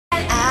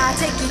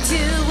to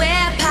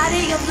a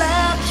party of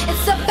love.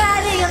 It's a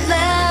party of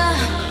love.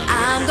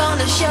 I'm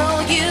gonna show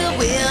you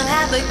we'll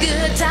have a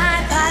good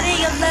time.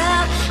 Party of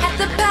love at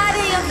the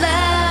party of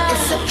love.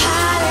 It's a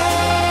party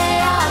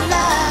of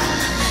love.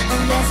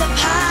 And there's a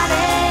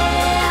party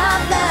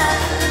of love.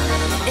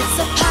 It's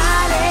a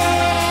party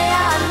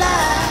of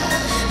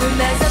love. And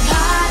there's a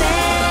party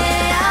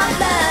of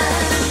love.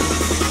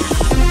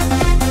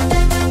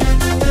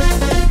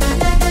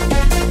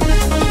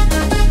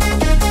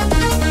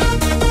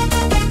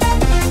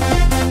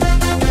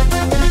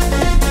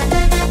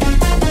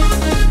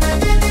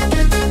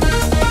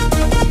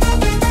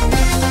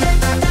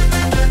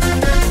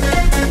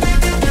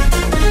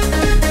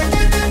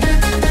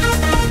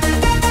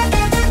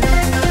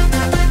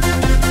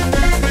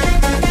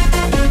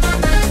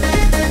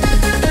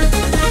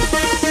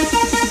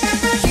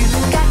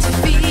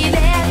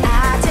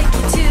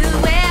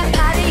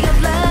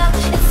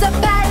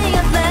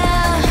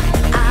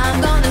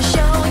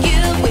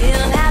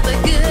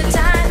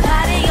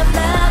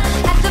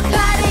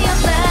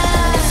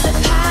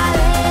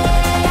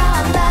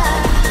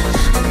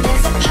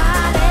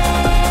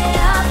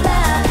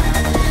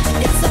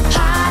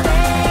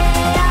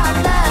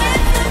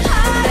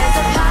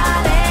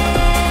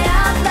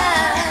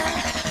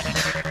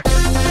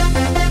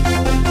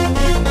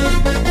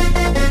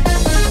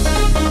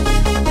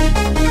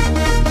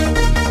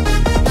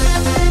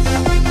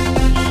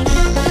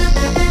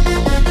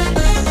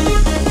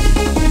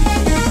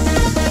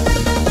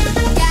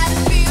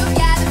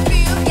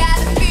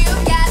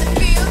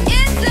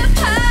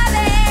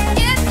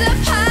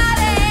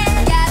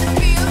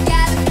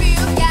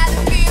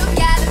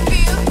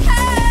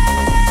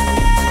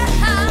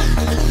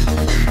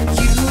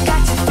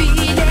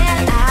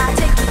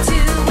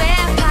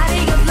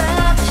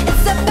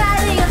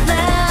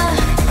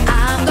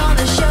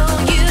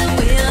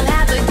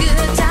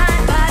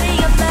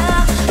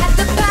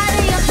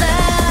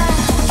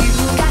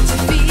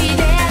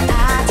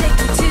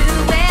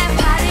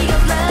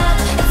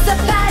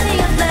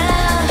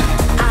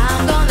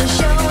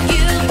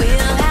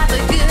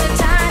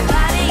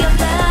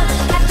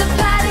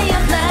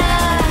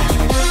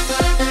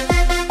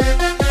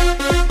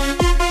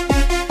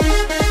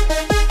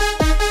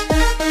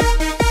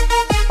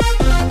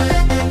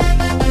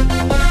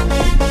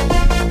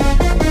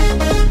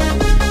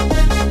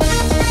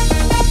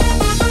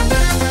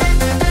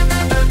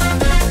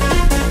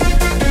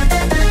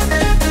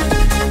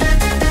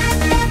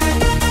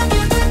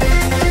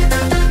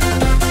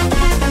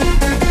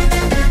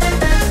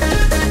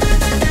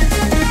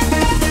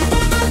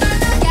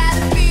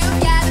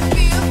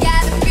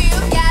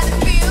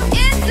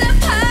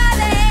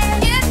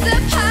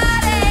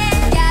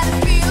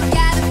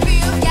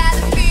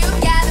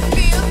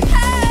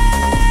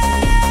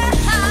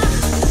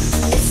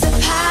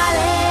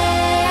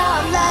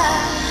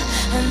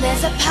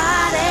 There's a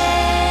party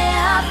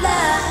of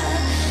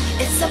love.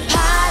 It's a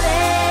party.